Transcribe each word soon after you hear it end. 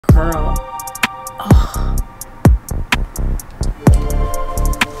Girl. Oh.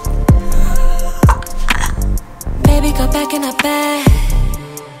 Baby, go back in the bed.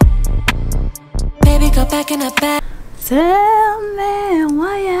 Baby, go back in the bed. Tell me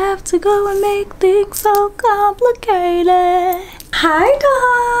why you have to go and make things so complicated. Hi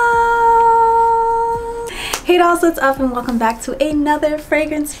dolls. Hey dolls, what's up and welcome back to another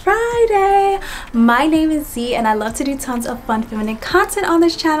Fragrance Friday. My name is Z and I love to do tons of fun feminine content on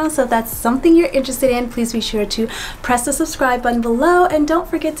this channel, so if that's something you're interested in, please be sure to press the subscribe button below and don't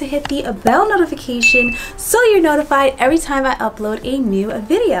forget to hit the bell notification so you're notified every time I upload a new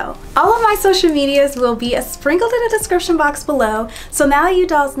video. All of my social medias will be sprinkled in the description box below, so now you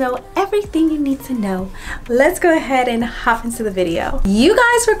dolls know everything you need to know. Let's go ahead and hop into the video. You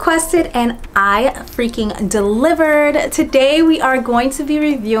guys requested and I freaking delivered. Today we are going to be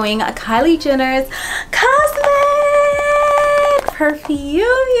reviewing Kylie Jenner's cosmic perfume,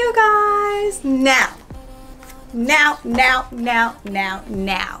 you guys. Now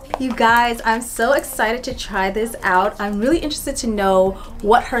you guys, I'm so excited to try this out. I'm really interested to know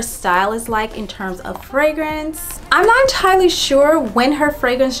what her style is like in terms of fragrance. I'm not entirely sure when her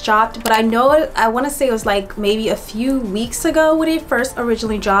fragrance dropped, but I know I want to say it was like maybe a few weeks ago when it first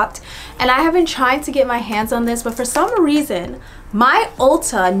originally dropped, and I have been trying to get my hands on this, but for some reason my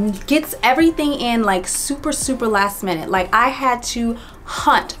Ulta gets everything in like super last minute. Like I had to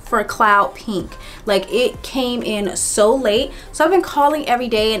hunt for Cloud Pink. Like it came in so late, so I've been calling every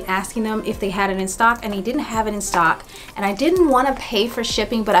day and asking them if they had it in stock, and they didn't have it in stock, and I didn't want to pay for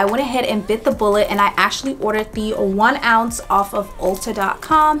shipping, but I went ahead and bit the bullet and I actually ordered the 1 ounce off of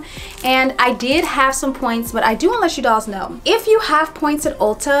Ulta.com, and I did have some points. But I do want to let you dolls know, if you have points at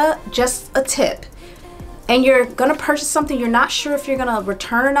Ulta, just a tip, and you're gonna purchase something you're not sure if you're gonna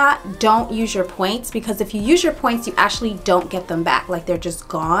return or not, don't use your points, because if you use your points you actually don't get them back. Like they're just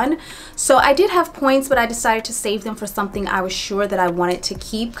gone. So I did have points, but I decided to save them for something I was sure that I wanted to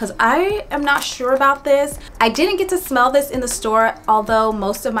keep, because I am not sure about this. I didn't get to smell this in the store, although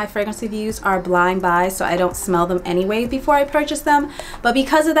most of my fragrance reviews are blind buys, so I don't smell them anyway before I purchase them. But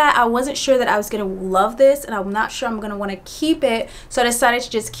because of that, I wasn't sure that I was gonna love this, and I'm not sure I'm gonna want to keep it, so I decided to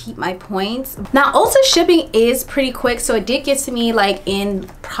just keep my points. Now Ulta shipping is pretty quick, so it did get to me like in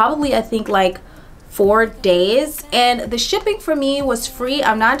probably I think like 4 days, and the shipping for me was free.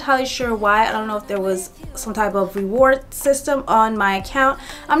 I'm not entirely sure why. I don't know if there was some type of reward system on my account.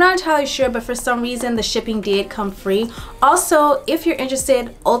 I'm not entirely sure, but for some reason the shipping did come free. Also, if you're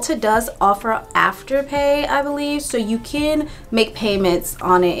interested, Ulta does offer afterpay, I believe, so you can make payments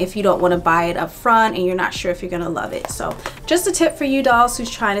on it if you don't want to buy it up front and you're not sure if you're gonna love it. So just a tip for you dolls who's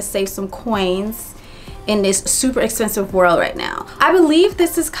trying to save some coins in this super expensive world right now. I believe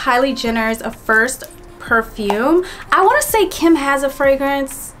this is Kylie Jenner's first perfume. I want to say Kim has a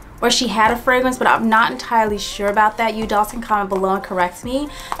fragrance, or she had a fragrance, but I'm not entirely sure about that. You dolls can comment below and correct me,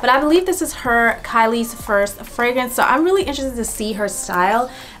 but I believe this is Kylie's first fragrance, so I'm really interested to see her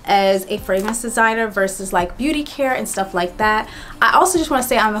style as a fragrance designer versus like beauty care and stuff like that. I also just want to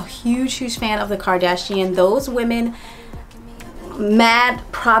say I'm a huge fan of the Kardashians. Those women, mad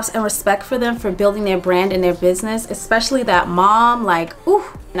props and respect for them for building their brand and their business, especially that mom. Like, ooh.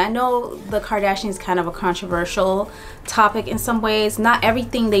 And I know the Kardashians kind of a controversial topic in some ways. Not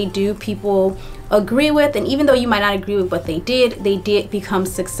everything they do people agree with, and even though you might not agree with what they did become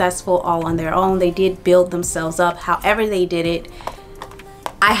successful all on their own. They did build themselves up. However they did it,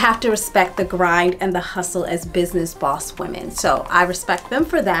 I have to respect the grind and the hustle as business boss women. So I respect them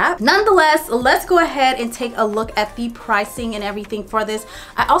for that. Nonetheless, let's go ahead and take a look at the pricing and everything for this.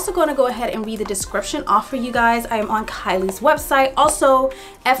 I also going to go ahead and read the description off for you guys. I am on Kylie's website. Also,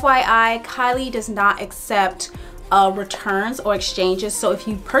 FYI, Kylie does not accept returns or exchanges, so if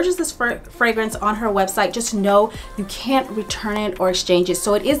you purchase this fragrance on her website, just know you can't return it or exchange it.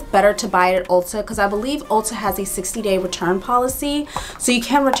 So it is better to buy it at Ulta, because I believe Ulta has a 60-day return policy, so you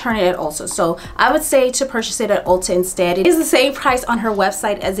can return it at Ulta. So I would say to purchase it at Ulta instead. It is the same price on her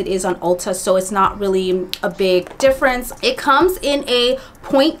website as it is on Ulta, so it's not really a big difference. It comes in a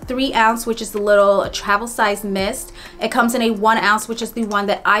 0.3 ounce, which is the little travel size mist. It comes in a 1 ounce, which is the one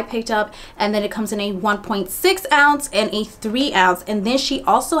that I picked up, and then it comes in a 1.6 ounce and a 3 ounce, and then she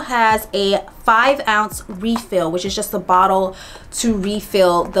also has a 5 ounce refill, which is just a bottle to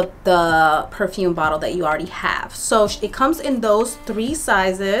refill the perfume bottle that you already have. So it comes in those 3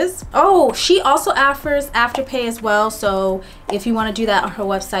 sizes. Oh, she also offers afterpay as well, so if you want to do that on her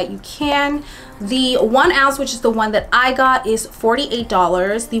website, you can. The 1 ounce, which is the one that I got, is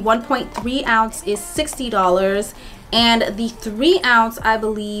 $48. The 1.3 ounce is $60, and the 3 ounce I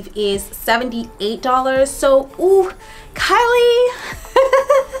believe is $78. So ooh, Kylie,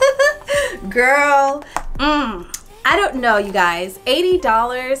 girl, I don't know, you guys.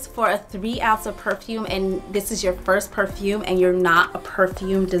 $80 for a 3 ounce of perfume, and this is your first perfume and you're not a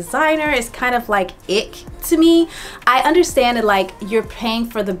perfume designer, is kind of like ick to me. I understand that like you're paying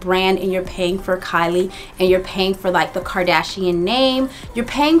for the brand and you're paying for Kylie and you're paying for like the Kardashian name, you're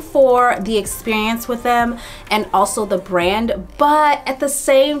paying for the experience with them and also the brand, but at the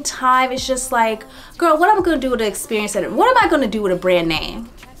same time it's just like, girl, what am I gonna do with the experience and what am I gonna do with a brand name?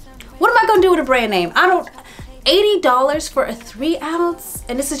 What am I gonna do with a brand name? I don't. $80 for a 3 ounce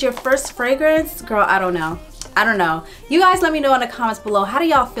and this is your first fragrance? Girl, I don't know. I don't know. You guys let me know in the comments below. How do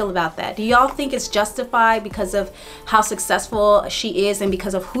y'all feel about that? Do y'all think it's justified because of how successful she is and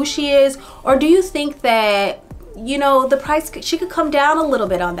because of who she is? Or do you think that, you know, the price, she could come down a little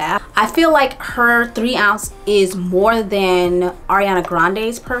bit on that? I feel like her 3 ounce is more than Ariana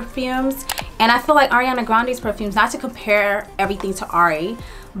Grande's perfumes. And I feel like Ariana Grande's perfumes, not to compare everything to Ari,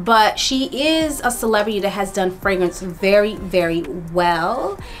 but she is a celebrity that has done fragrance very, very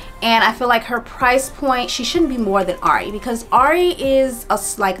well. And I feel like her price point, she shouldn't be more than Ari, because Ari is a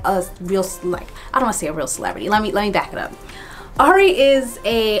real, like, I don't want to say a real celebrity. Let me back it up. Ari is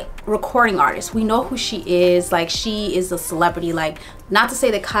a recording artist. We know who she is. Like, she is a celebrity. Like, not to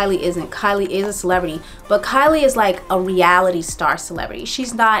say that Kylie isn't. Kylie is a celebrity, but Kylie is like a reality star celebrity.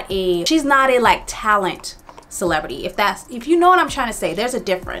 She's not a like talent celebrity. If you know what I'm trying to say, there's a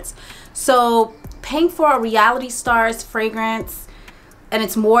difference. So paying for a reality star's fragrance and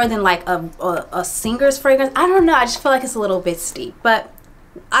it's more than like a singer's fragrance, I don't know, I just feel like it's a little bit steep, but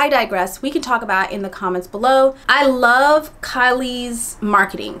I digress. We can talk about it in the comments below. I love Kylie's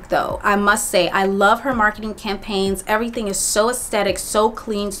marketing though. I must say, I love her marketing campaigns. Everything is so aesthetic, so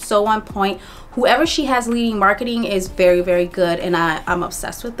clean, so on point. Whoever she has leading marketing is very, very good, and I'm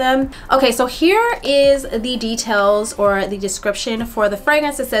obsessed with them. Okay, so here is the details or the description for the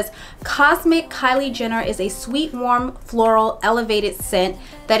fragrance. It says, Cosmic Kylie Jenner is a sweet, warm, floral, elevated scent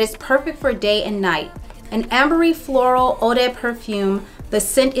that is perfect for day and night. An ambery floral eau de perfume. The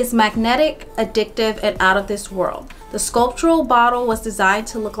scent is magnetic, addictive, and out of this world. The sculptural bottle was designed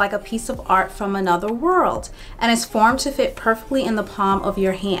to look like a piece of art from another world and is formed to fit perfectly in the palm of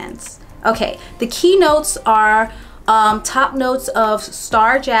your hands. Okay, the key notes are top notes of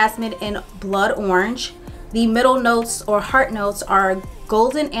star jasmine and blood orange. The middle notes or heart notes are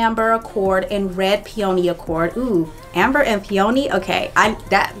golden amber accord and red peony accord. Ooh, amber and peony. Okay,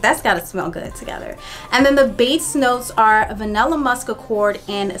 that's gotta smell good together. And then the base notes are vanilla musk accord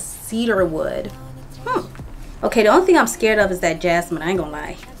and cedar wood. Okay, the only thing I'm scared of is that jasmine, I ain't gonna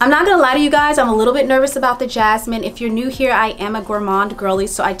lie. I'm not gonna lie to you guys, I'm a little bit nervous about the jasmine. If you're new here, I am a gourmand girly,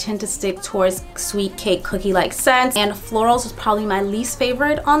 so I tend to stick towards sweet cake cookie-like scents, and florals is probably my least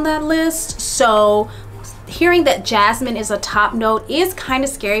favorite on that list. So hearing that jasmine is a top note is kind of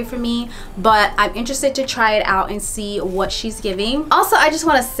scary for me, but I'm interested to try it out and see what she's giving. Also, I just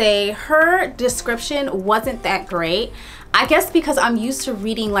want to say her description wasn't that great. I guess because I'm used to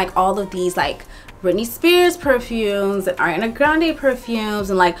reading like all of these like Britney Spears perfumes and Ariana Grande perfumes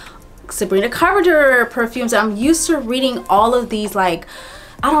and like Sabrina Carpenter perfumes. I'm used to reading all of these like,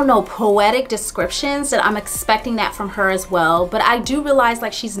 I don't know, poetic descriptions, that I'm expecting that from her as well. But I do realize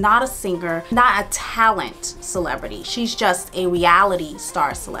like she's not a singer, not a talent celebrity. She's just a reality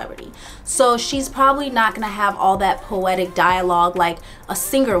star celebrity. So she's probably not gonna have all that poetic dialogue like a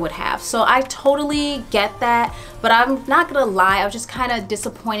singer would have. So I totally get that, but I'm not gonna lie, I was just kind of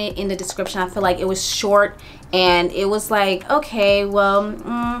disappointed in the description. I feel like it was short and it was like, okay, well,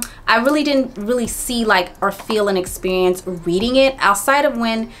 I really didn't really see like or feel an experience reading it, outside of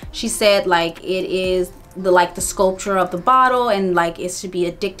when she said like it is the sculpture of the bottle and like it should be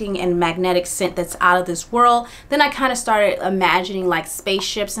addicting and magnetic scent that's out of this world. Then I kind of started imagining like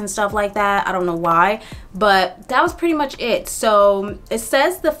spaceships and stuff like that. I don't know why, but that was pretty much it. So it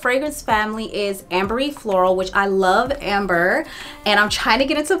says the fragrance family is ambery floral, which I love amber, and I'm trying to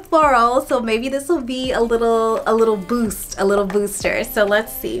get into floral, so maybe this will be a little booster. So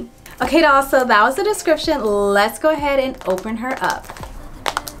let's see. Okay, y'all, so that was the description. Let's go ahead and open her up.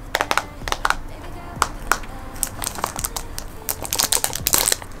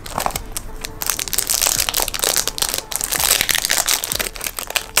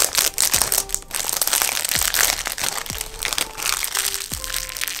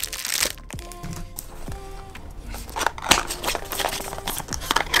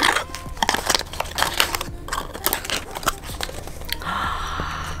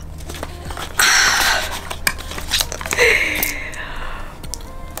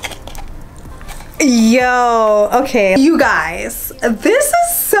 Yo, okay, you guys, this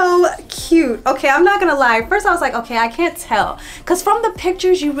is so cute. Okay, I'm not gonna lie. First I was like, okay, I can't tell, because from the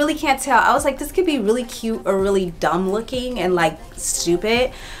pictures you really can't tell. I was like, this could be really cute or really dumb looking and like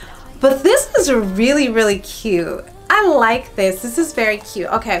stupid, but this is really, really cute. I like this. This is very cute.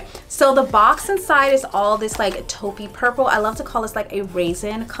 Okay, so the box inside is all this like taupey purple. I love to call this like a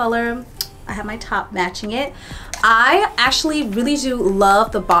raisin color. I have my top matching it. I actually really do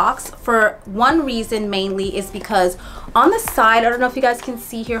love the box for one reason mainly, is because on the side, I don't know if you guys can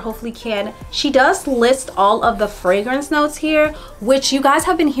see here, hopefully can, she does list all of the fragrance notes here, which you guys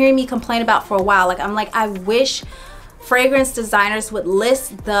have been hearing me complain about for a while. Like, I'm like, I wish fragrance designers would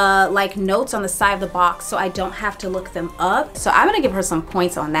list the like notes on the side of the box so I don't have to look them up. So I'm gonna give her some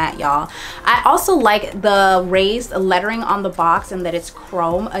points on that, y'all. I also like the raised lettering on the box and that it's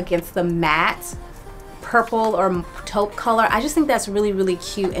chrome against the matte purple or taupe color. I just think that's really, really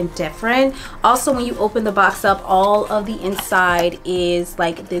cute and different. Also, when you open the box up, all of the inside is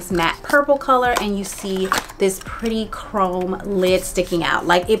like this matte purple color, and you see this pretty chrome lid sticking out.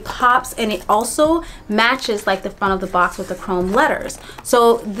 Like, it pops, and it also matches like the front of the box with the chrome letters.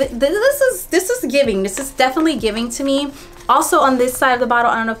 So this is giving. This is definitely giving to me. Also, on this side of the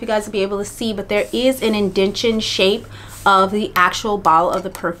bottle, I don't know if you guys will be able to see, but there is an indentation shape of the actual bottle of the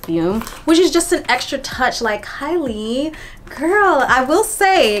perfume, which is just an extra touch. Like, Kylie, girl, I will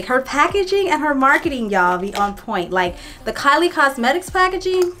say her packaging and her marketing, y'all, be on point. Like the Kylie Cosmetics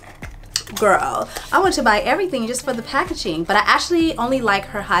packaging, girl, I want to buy everything just for the packaging. But I actually only like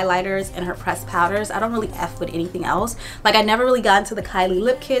her highlighters and her pressed powders. I don't really F with anything else. Like, I never really got into the Kylie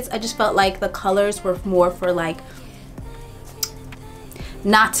lip kits. I just felt like the colors were more for like,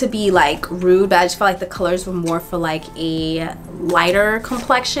 not to be like rude, but I just felt like the colors were more for like a lighter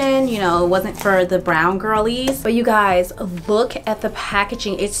complexion, you know, it wasn't for the brown girlies. But you guys, look at the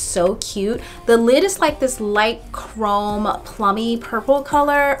packaging. It's so cute. The lid is like this light chrome plummy purple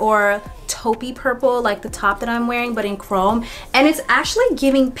color, or taupey purple, like the top that I'm wearing, but in chrome. And it's actually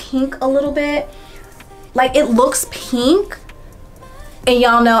giving pink a little bit. Like, it looks pink. And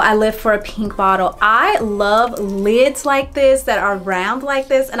y'all know I live for a pink bottle. I love lids like this that are round like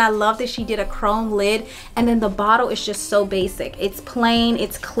this, and I love that she did a chrome lid, and then the bottle is just so basic. It's plain,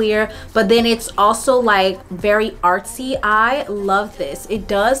 it's clear, but then it's also like very artsy. I love this. It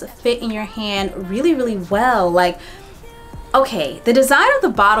does fit in your hand really, really well. Like, okay, the design of the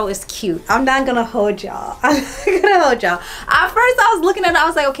bottle is cute. I'm not gonna hold y'all. I'm not gonna hold y'all. At first I was looking at it, I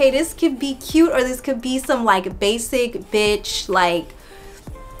was like, okay, this could be cute, or this could be some like basic bitch, like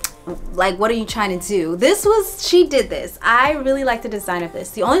what are you trying to do? She did this. I really like the design of this.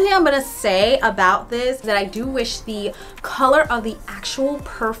 The only thing I'm gonna say about this is that I do wish the color of the actual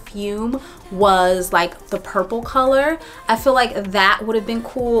perfume was like the purple color. I feel like that would have been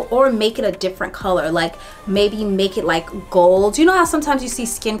cool, or make it a different color. Like, maybe make it like gold. You know how sometimes you see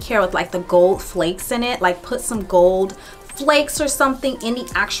skincare with like the gold flakes in it? Like, put some gold flakes or something in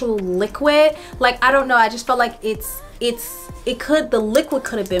the actual liquid. Like, I don't know, I just felt like the liquid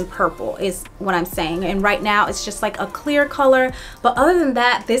could have been purple, is what I'm saying. And right now it's just like a clear color. But other than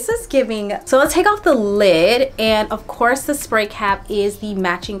that, this is giving. So let's take off the lid, and of course the spray cap is the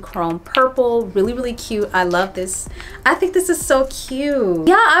matching chrome purple. Really, really cute. I love this. I think this is so cute.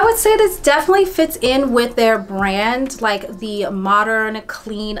 Yeah, I would say this definitely fits in with their brand, like the modern,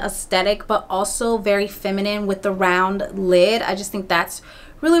 clean aesthetic, but also very feminine with the round lid. I just think that's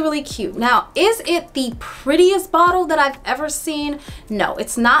really, really cute. Now, is it the prettiest bottle that I've ever seen? No,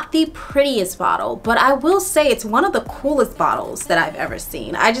 it's not the prettiest bottle, but I will say it's one of the coolest bottles that I've ever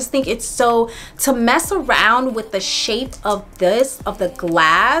seen. I just think it's so, to mess around with the shape of this, of the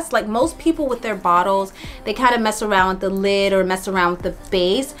glass. Like, most people with their bottles, they kind of mess around with the lid or mess around with the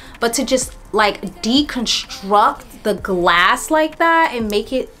base, but to just like deconstruct the glass like that and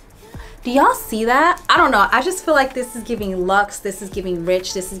make it, do y'all see that? I don't know. I just feel like this is giving luxe, this is giving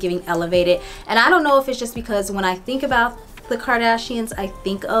rich, this is giving elevated. And I don't know if it's just because when I think about the Kardashians, I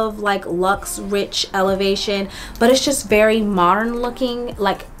think of like luxe, rich, elevation, but it's just very modern looking,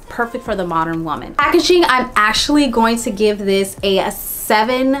 like perfect for the modern woman. Packaging, I'm actually going to give this a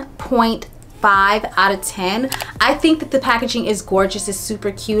 7.5 out of 10. I think that the packaging is gorgeous. It's super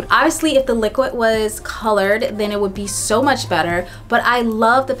cute. Obviously, if the liquid was colored, then it would be so much better, but I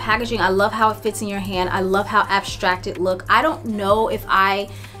love the packaging. I love how it fits in your hand. I love how abstract it looks. I don't know if I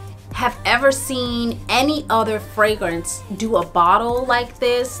have ever seen any other fragrance do a bottle like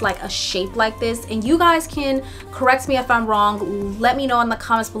this, like a shape like this. And you guys can correct me if I'm wrong. Let me know in the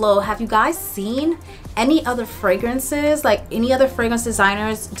comments below. Have you guys seen any other fragrances, like any other fragrance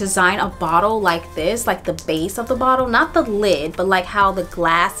designers design a bottle like this, like the base of the bottle, not the lid, but like how the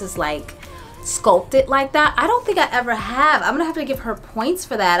glass is like sculpted like that. I don't think I ever have. I'm gonna have to give her points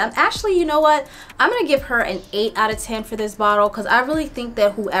for that. I'm actually, you know what, I'm gonna give her an 8 out of 10 for this bottle, because I really think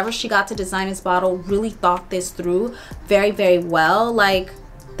that whoever she got to design this bottle really thought this through very, very well. Like,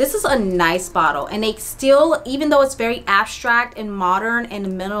 this is a nice bottle, and they still, even though it's very abstract and modern and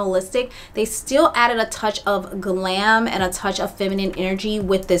minimalistic, they still added a touch of glam and a touch of feminine energy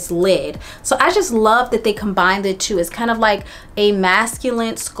with this lid. So I just love that they combined the two. It's kind of like a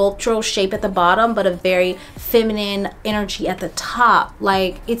masculine sculptural shape at the bottom, but a very feminine energy at the top.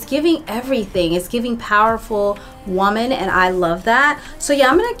 Like, it's giving everything. It's giving powerful woman, and I love that. So yeah,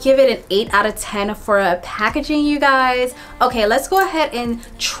 I'm gonna give it an 8 out of 10 for packaging, you guys. Okay, let's go ahead and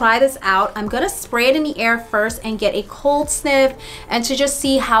try this out. I'm gonna spray it in the air first and get a cold sniff, and to just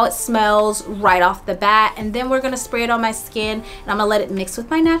see how it smells right off the bat, and then we're gonna spray it on my skin, and I'm gonna let it mix with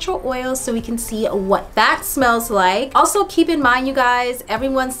my natural oil so we can see what that smells like. Also, keep in mind, you guys,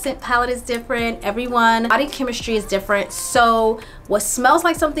 everyone's scent palette is different, everyone's body chemistry is different, so what smells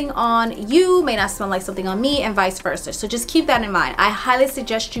like something on you may not smell like something on me, and vice versa. So just keep that in mind. I highly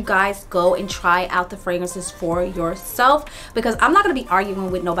suggest you guys go and try out the fragrances for yourself, because I'm not going to be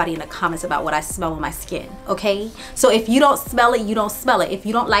arguing with nobody in the comments about what I smell on my skin, okay? So if you don't smell it, you don't smell it. If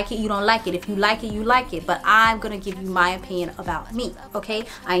you don't like it, you don't like it. If you like it, you like it. But I'm going to give you my opinion about me, okay?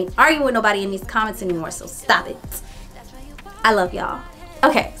 I ain't arguing with nobody in these comments anymore, so stop it. I love y'all.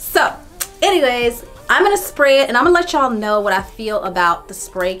 Okay, so anyways, I'm gonna spray it, and I'm gonna let y'all know what I feel about the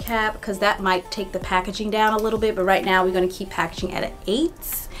spray cap, because that might take the packaging down a little bit, but right now we're gonna keep packaging at an 8.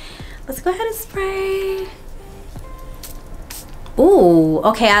 Let's go ahead and spray. Ooh,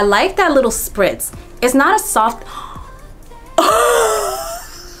 okay, I like that little spritz. It's not a soft.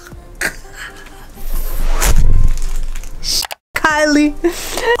 Kylie.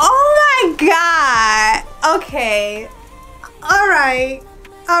 Oh my God. Okay. All right.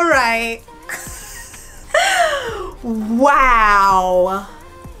 All right. Wow.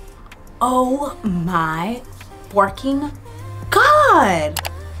 Oh my working God.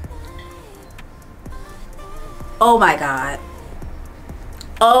 Oh my God.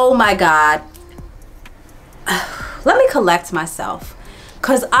 Oh my God. Let me collect myself,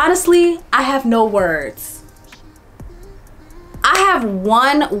 because honestly, I have no words. I have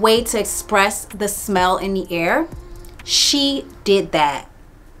one way to express the smell in the air. She did that.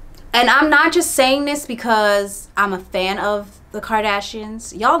 And I'm not just saying this because I'm a fan of the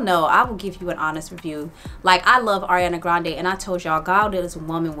Kardashians. Y'all know I will give you an honest review. Like, I love Ariana Grande, and I told y'all, God, this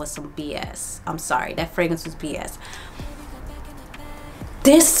woman was some BS. I'm sorry, that fragrance was BS.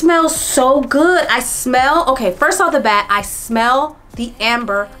 This smells so good. I smell, okay, first off the bat, I smell the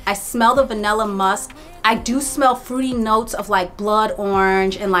amber. I smell the vanilla musk. I do smell fruity notes of like blood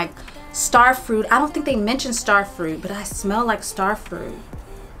orange and like star fruit. I don't think they mentioned star fruit, but I smell like star fruit.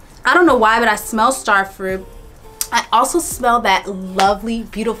 I don't know why, but I smell star fruit. I also smell that lovely,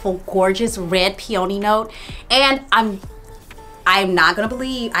 beautiful, gorgeous red peony note. And I'm not gonna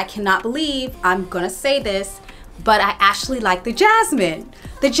believe, I cannot believe I'm gonna say this, but I actually like the jasmine.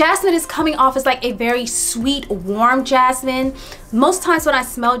 The jasmine is coming off as like a very sweet, warm jasmine. Most times when I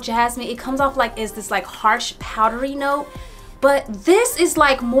smell jasmine, it comes off like is this like harsh, powdery note. But this is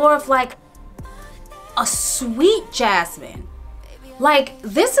like more of like a sweet jasmine. Like,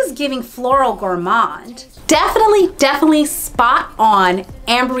 this is giving floral gourmand. Definitely spot on.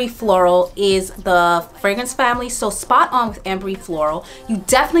 Ambery Floral is the fragrance family, so spot on with Ambery Floral. You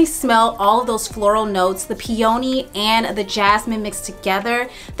definitely smell all of those floral notes, the peony and the jasmine mixed together.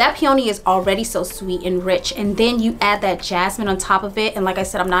 That peony is already so sweet and rich, and then you add that jasmine on top of it. And like I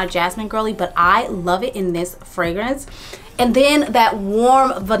said, I'm not a jasmine girly, but I love it in this fragrance. And then that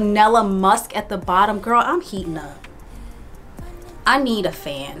warm vanilla musk at the bottom. Girl, I'm heating up. I need a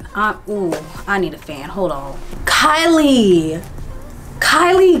fan. Ooh, I need a fan. Hold on. Kylie.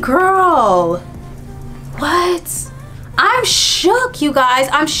 Kylie, girl. What? I'm shook, you guys.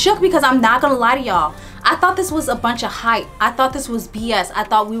 I'm shook because I'm not gonna lie to y'all. I thought this was a bunch of hype. I thought this was BS. I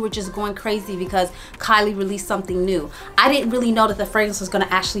thought we were just going crazy because Kylie released something new. I didn't really know that the fragrance was gonna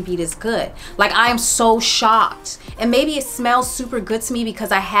actually be this good. Like, I am so shocked. And maybe it smells super good to me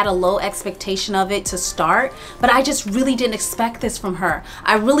because I had a low expectation of it to start, but I just really didn't expect this from her.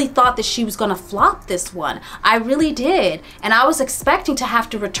 I really thought that she was gonna flop this one. I really did. And I was expecting to have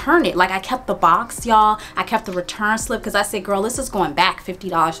to return it. Like, I kept the box, y'all. I kept the return slip because I said, girl, this is going back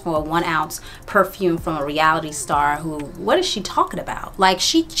 $50 for a 1 ounce perfume from a reality star who, what is she talking about? Like,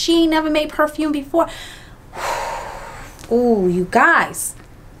 she ain't never made perfume before. Oh, you guys.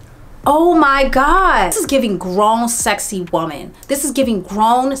 Oh my God. This is giving grown, sexy woman. This is giving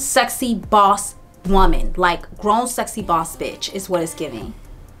grown, sexy boss woman. Like, grown, sexy boss bitch is what it's giving.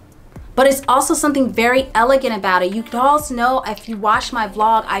 but it's also something very elegant about it. You dolls know, if you watch my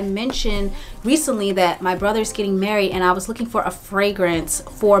vlog, I mentioned recently that my brother's getting married and I was looking for a fragrance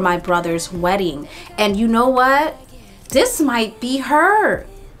for my brother's wedding. And you know what? This might be her.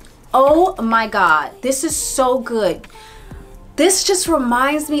 Oh my God, this is so good. This just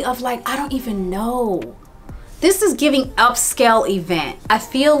reminds me of like, I don't even know. This is giving upscale event. I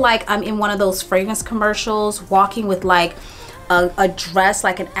feel like I'm in one of those fragrance commercials walking with like a dress,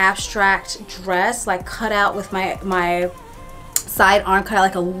 like an abstract dress, like cut out with my side arm cut out,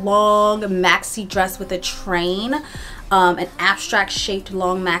 like a long maxi dress with a train, an abstract shaped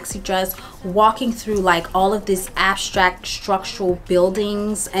long maxi dress, walking through like all of this abstract structural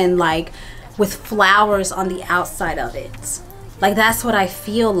buildings and like with flowers on the outside of it. Like that's what I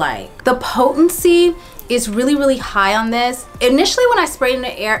feel like. The potency is really, really high on this. Initially when I sprayed in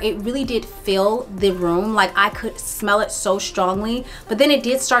the air, it really did fill the room. Like I could smell it so strongly, but then it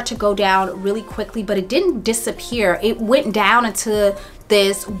did start to go down really quickly, but it didn't disappear. It went down into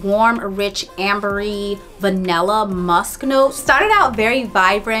this warm, rich, ambery, vanilla musk note. Started out very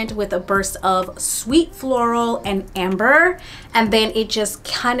vibrant with a burst of sweet floral and amber, and then it just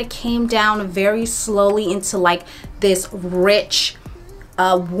kind of came down very slowly into like this rich,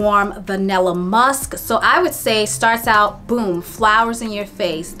 warm vanilla musk. So I would say starts out boom, flowers in your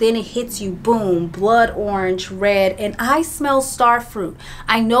face, then it hits you boom, blood orange, red, and I smell starfruit.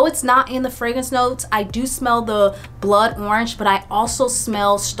 I know it's not in the fragrance notes. I do smell the blood orange, but I also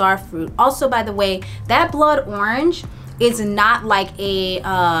smell starfruit. Also, by the way, that blood orange is not like a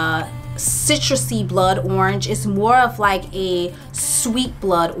citrusy blood orange. It's more of like a sweet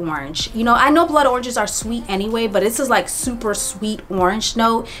blood orange. You know, I know blood oranges are sweet anyway, but this is like super sweet orange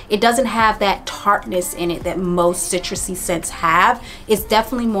note. It doesn't have that tartness in it that most citrusy scents have. It's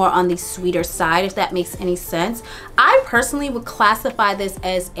definitely more on the sweeter side, if that makes any sense. I personally would classify this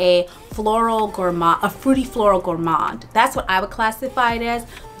as a floral gourmand, a fruity floral gourmand. That's what I would classify it as.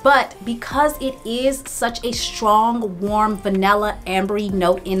 But because it is such a strong, warm, vanilla, ambery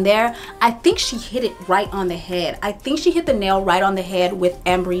note in there, I think she hit it right on the head. I think she hit the nail right on the head with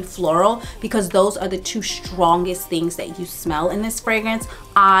ambery floral, because those are the two strongest things that you smell in this fragrance.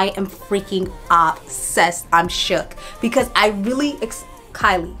 I am freaking obsessed. I'm shook because I really,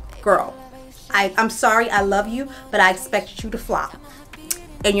 Kylie, girl, I'm sorry, I love you, but I expected you to flop.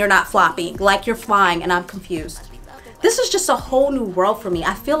 And you're not flopping, like you're flying, and I'm confused. This is just a whole new world for me.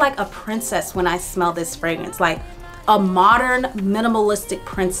 I feel like a princess when I smell this fragrance. Like a modern minimalistic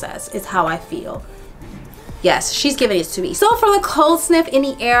princess is how I feel. Yes, she's giving it to me. So for the cold sniff in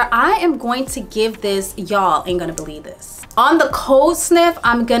the air, I am going to give this, y'all ain't gonna believe this. On the cold sniff,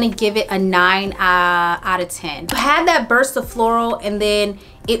 I'm gonna give it a 9 out of 10. I had that burst of floral and then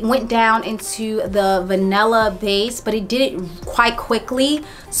it went down into the vanilla base, but it did it quite quickly.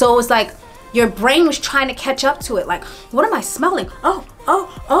 So it was like, your brain was trying to catch up to it. Like, what am I smelling? Oh,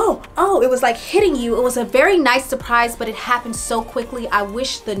 oh, oh, oh. It was like hitting you. It was a very nice surprise, but it happened so quickly. I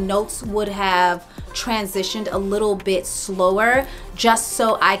wish the notes would have transitioned a little bit slower just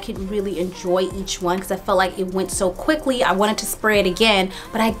so I could really enjoy each one, because I felt like it went so quickly. I wanted to spray it again,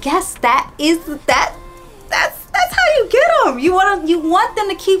 but I guess that's how you get them. You want them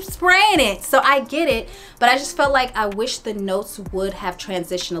to keep spraying it. So I get it, but I just felt like I wish the notes would have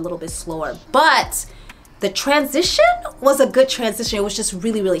transitioned a little bit slower. But the transition was a good transition. It was just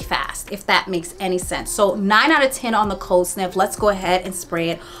really, really fast, if that makes any sense. So 9 out of 10 on the cold sniff. Let's go ahead and spray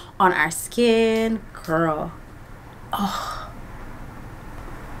it on our skin, girl. Oh.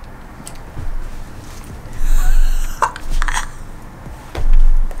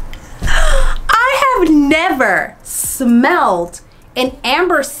 I've never smelled an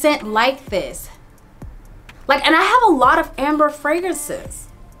amber scent like this. Like, and I have a lot of amber fragrances.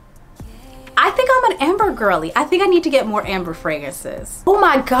 I think I'm an amber girly. I think I need to get more amber fragrances. Oh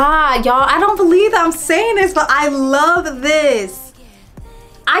my God, y'all, I don't believe that I'm saying this, but I love this.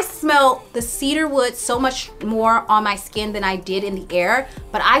 I smell the cedar wood so much more on my skin than I did in the air,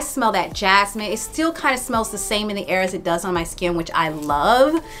 but I smell that jasmine. It still kind of smells the same in the air as it does on my skin, which I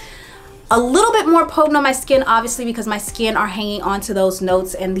love. A little bit more potent on my skin, obviously, because my skin are hanging on to those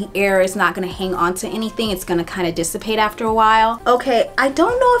notes and the air is not going to hang on to anything. It's going to kind of dissipate after a while. Okay, I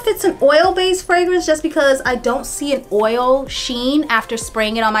don't know if it's an oil-based fragrance just because I don't see an oil sheen after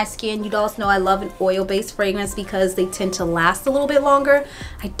spraying it on my skin. You guys know I love an oil-based fragrance because they tend to last a little bit longer.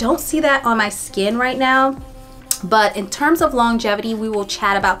 I don't see that on my skin right now. But in terms of longevity, we will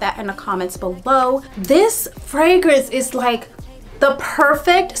chat about that in the comments below. This fragrance is like The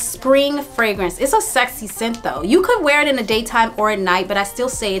perfect spring fragrance. It's a sexy scent though. You could wear it in the daytime or at night, but I still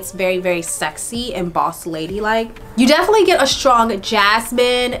say it's very, very sexy and boss lady like. You definitely get a strong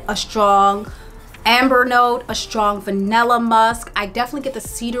jasmine, a strong amber note, a strong vanilla musk. I definitely get the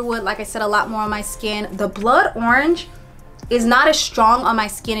cedarwood, like I said, a lot more on my skin. The blood orange is not as strong on my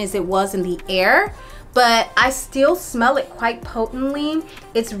skin as it was in the air, but I still smell it quite potently.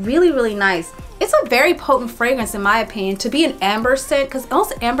 It's really, really nice. It's a very potent fragrance in my opinion to be an amber scent, because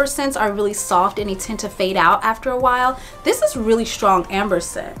most amber scents are really soft and they tend to fade out after a while. This is really strong amber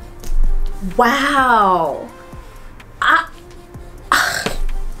scent. Wow.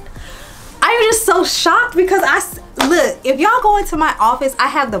 I'm just so shocked because look, if y'all go into my office, I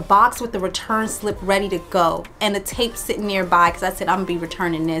have the box with the return slip ready to go and the tape sitting nearby because I said I'm gonna be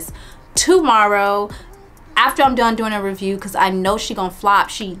returning this tomorrow after I'm done doing a review, because I know she gonna flop.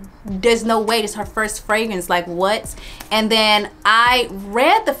 There's no way this is her first fragrance, like what? And then I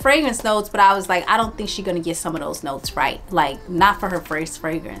read the fragrance notes, but I was like, I don't think she's gonna get some of those notes right, like not for her first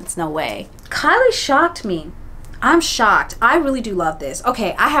fragrance, no way. Kylie shocked me. I'm shocked. I really do love this.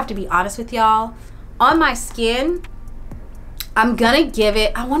 Okay, I have to be honest with y'all. On my skin, I'm gonna give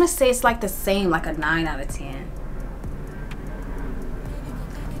it, I wanna say it's like the same, like a 9 out of 10.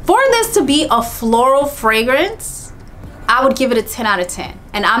 For this to be a floral fragrance, I would give it a 10 out of 10.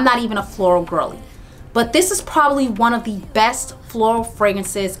 And I'm not even a floral girly. But this is probably one of the best floral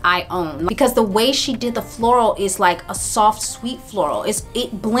fragrances I own, because the way she did the floral is like a soft, sweet floral.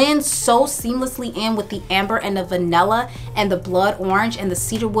 It blends so seamlessly in with the amber and the vanilla and the blood orange and the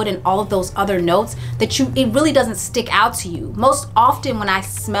cedarwood and all of those other notes that it really doesn't stick out to you. Most often when I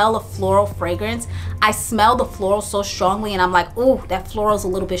smell a floral fragrance, I smell the floral so strongly and I'm like, oh, that floral is a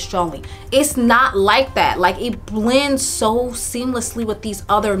little bit strongly. It's not like that. Like, it blends so seamlessly with these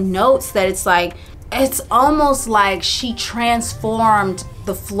other notes that it's like, it's almost like she transformed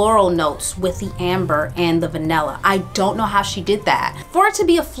the floral notes with the amber and the vanilla. I don't know how she did that. For it to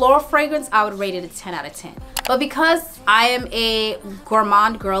be a floral fragrance, I would rate it a 10 out of 10. But because I am a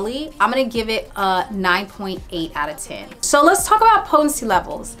gourmand girly, I'm gonna give it a 9.8 out of 10. So let's talk about potency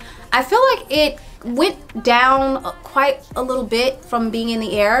levels. I feel like it went down quite a little bit from being in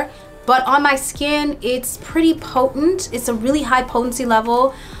the air, but on my skin, it's pretty potent. It's a really high potency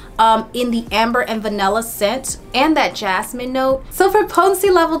level. In the amber and vanilla scent and that jasmine note. So for potency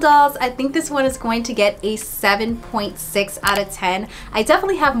level, dolls, I think this one is going to get a 7.6 out of 10. I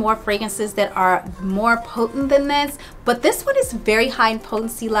definitely have more fragrances that are more potent than this, but this one is very high in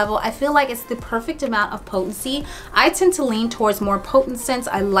potency level. I feel like it's the perfect amount of potency. I tend to lean towards more potent scents.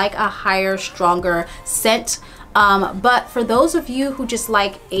 I like a higher, stronger scent. But for those of you who just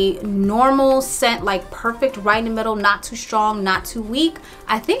like a normal scent, like perfect right in the middle, not too strong, not too weak,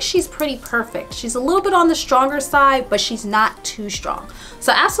 I think she's pretty perfect. She's a little bit on the stronger side, but she's not too strong.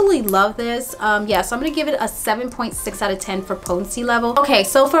 So I absolutely love this. Yeah, so I'm gonna give it a 7.6 out of 10 for potency level. Okay,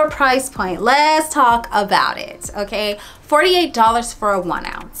 so for a price point, let's talk about it. Okay, $48 for a 1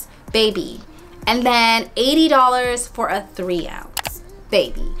 ounce, baby, and then $80 for a 3 ounce.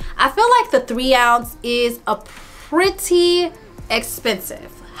 Baby, I feel like the 3 ounce is a pretty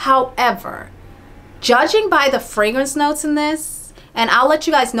expensive. However, judging by the fragrance notes in this, and I'll let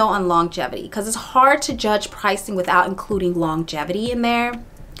you guys know on longevity because it's hard to judge pricing without including longevity in there,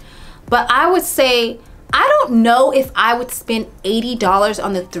 but I would say, I don't know if I would spend $80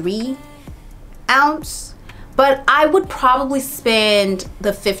 on the 3 ounce, but I would probably spend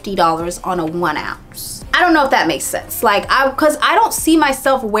the $50 on a 1 ounce. I don't know if that makes sense. Like, because I don't see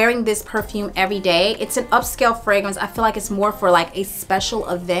myself wearing this perfume every day. It's an upscale fragrance. I feel like it's more for like a special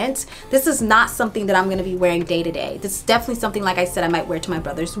event. This is not something that I'm gonna be wearing day to day. This is definitely something, like I said, I might wear to my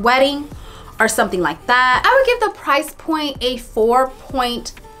brother's wedding or something like that. I would give the price point a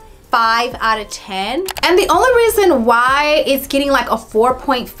 4.5 out of 10. And the only reason why it's getting like a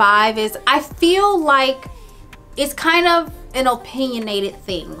 4.5 is I feel like it's kind of an opinionated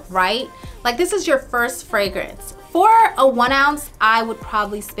thing, right? Like, this is your first fragrance. For a 1 ounce, I would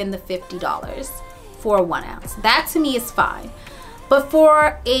probably spend the $50 for a 1 ounce. That to me is fine. But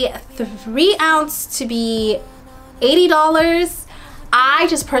for a 3 ounce to be $80, I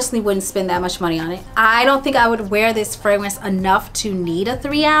just personally wouldn't spend that much money on it. I don't think I would wear this fragrance enough to need a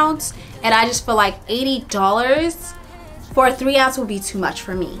 3 ounce. And I just feel like $80 for a 3 ounce would be too much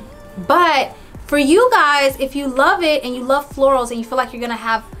for me. But for you guys, if you love it and you love florals and you feel like you're gonna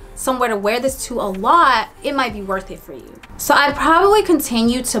have somewhere to wear this to a lot, it might be worth it for you. So I'd probably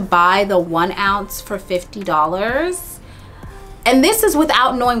continue to buy the 1 ounce for $50. And this is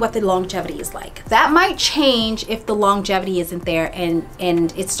without knowing what the longevity is like. That might change if the longevity isn't there and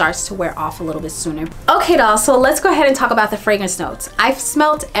it starts to wear off a little bit sooner. Okay, dolls, so let's go ahead and talk about the fragrance notes. I've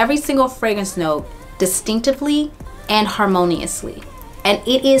smelt every single fragrance note distinctively and harmoniously. And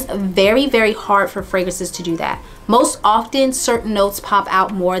it is very, very hard for fragrances to do that. Most often, certain notes pop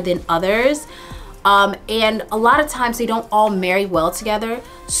out more than others. And a lot of times they don't all marry well together.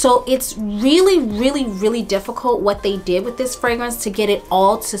 So it's really, really, really difficult what they did with this fragrance to get it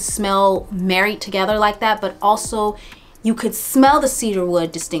all to smell married together like that. But also you could smell the cedar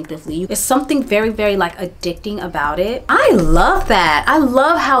wood distinctively. There's something very, very like addicting about it. I love that. I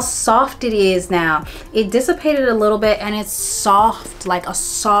love how soft it is now. It dissipated a little bit and it's soft, like a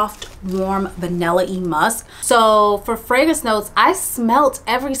soft, warm vanilla-y musk. So for fragrance notes, I smelt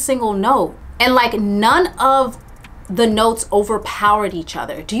every single note. And like none of the notes overpowered each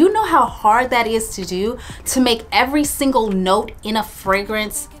other. Do you know how hard that is to do? To make every single note in a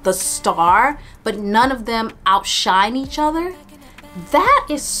fragrance the star, but none of them outshine each other? That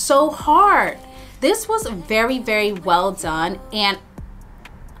is so hard. This was very, very well done. And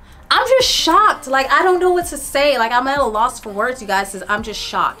I'm just shocked. Like, I don't know what to say. Like, I'm at a loss for words, you guys, because I'm just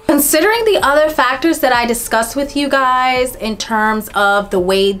shocked. Considering the other factors that I discussed with you guys in terms of the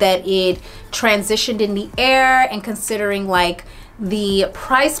way that it transitioned in the air, and considering like the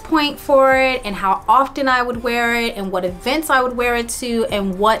price point for it and how often I would wear it and what events I would wear it to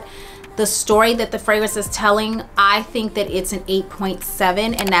and what the story that the fragrance is telling, I think that it's an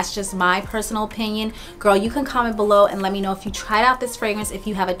 8.7, and that's just my personal opinion. Girl, you can comment below and let me know if you tried out this fragrance. If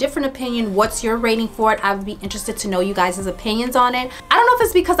you have a different opinion, what's your rating for it? I would be interested to know you guys' opinions on it. I don't know if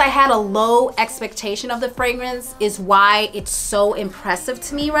it's because I had a low expectation of the fragrance is why it's so impressive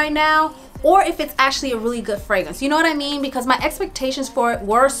to me right now, or if it's actually a really good fragrance. You know what I mean? Because my expectations for it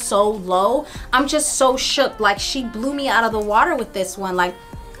were so low. I'm just so shook. Like, she blew me out of the water with this one. Like,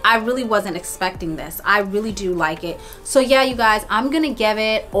 I really wasn't expecting this. I really do like it. So yeah, you guys, I'm gonna give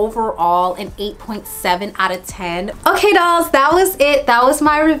it overall an 8.7 out of 10. Okay, dolls, that was it. That was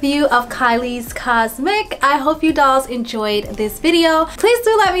my review of Kylie's Cosmic. I hope you dolls enjoyed this video. Please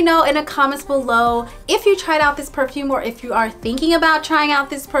do let me know in the comments below if you tried out this perfume or if you are thinking about trying out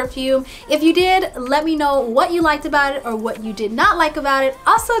this perfume. If you did, let me know what you liked about it or what you did not like about it.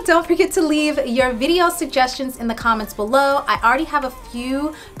 Also, don't forget to leave your video suggestions in the comments below. I already have a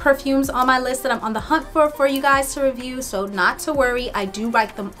few perfumes on my list that I'm on the hunt for you guys to review, so not to worry. I do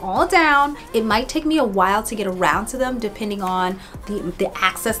write them all down. It might take me a while to get around to them depending on the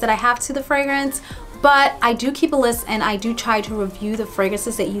access that I have to the fragrance, but I do keep a list and I do try to review the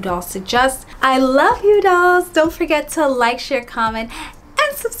fragrances that you dolls suggest. I love you dolls. Don't forget to like, share, comment,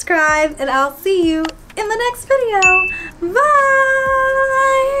 and subscribe, and I'll see you in the next video.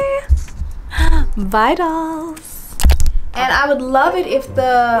 Bye. Bye, dolls. And I would love it if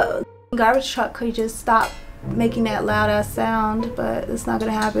the garbage truck could just stop making that loud ass sound, but it's not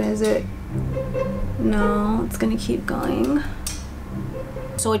gonna happen, is it? No, it's gonna keep going.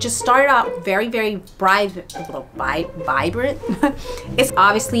 So it just started out very, very vibrant. It's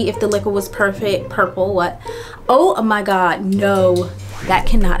obviously, if the liquor was perfect, purple, what? Oh my God, no, that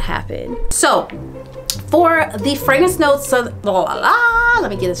cannot happen. So for the fragrance notes, so let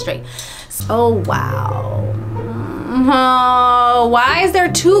me get this straight. Oh, wow. Why is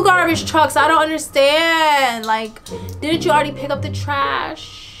there 2 garbage trucks? I don't understand. Like, didn't you already pick up the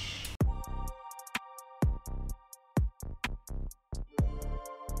trash?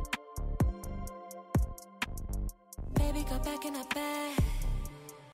 Baby, go back in the bed.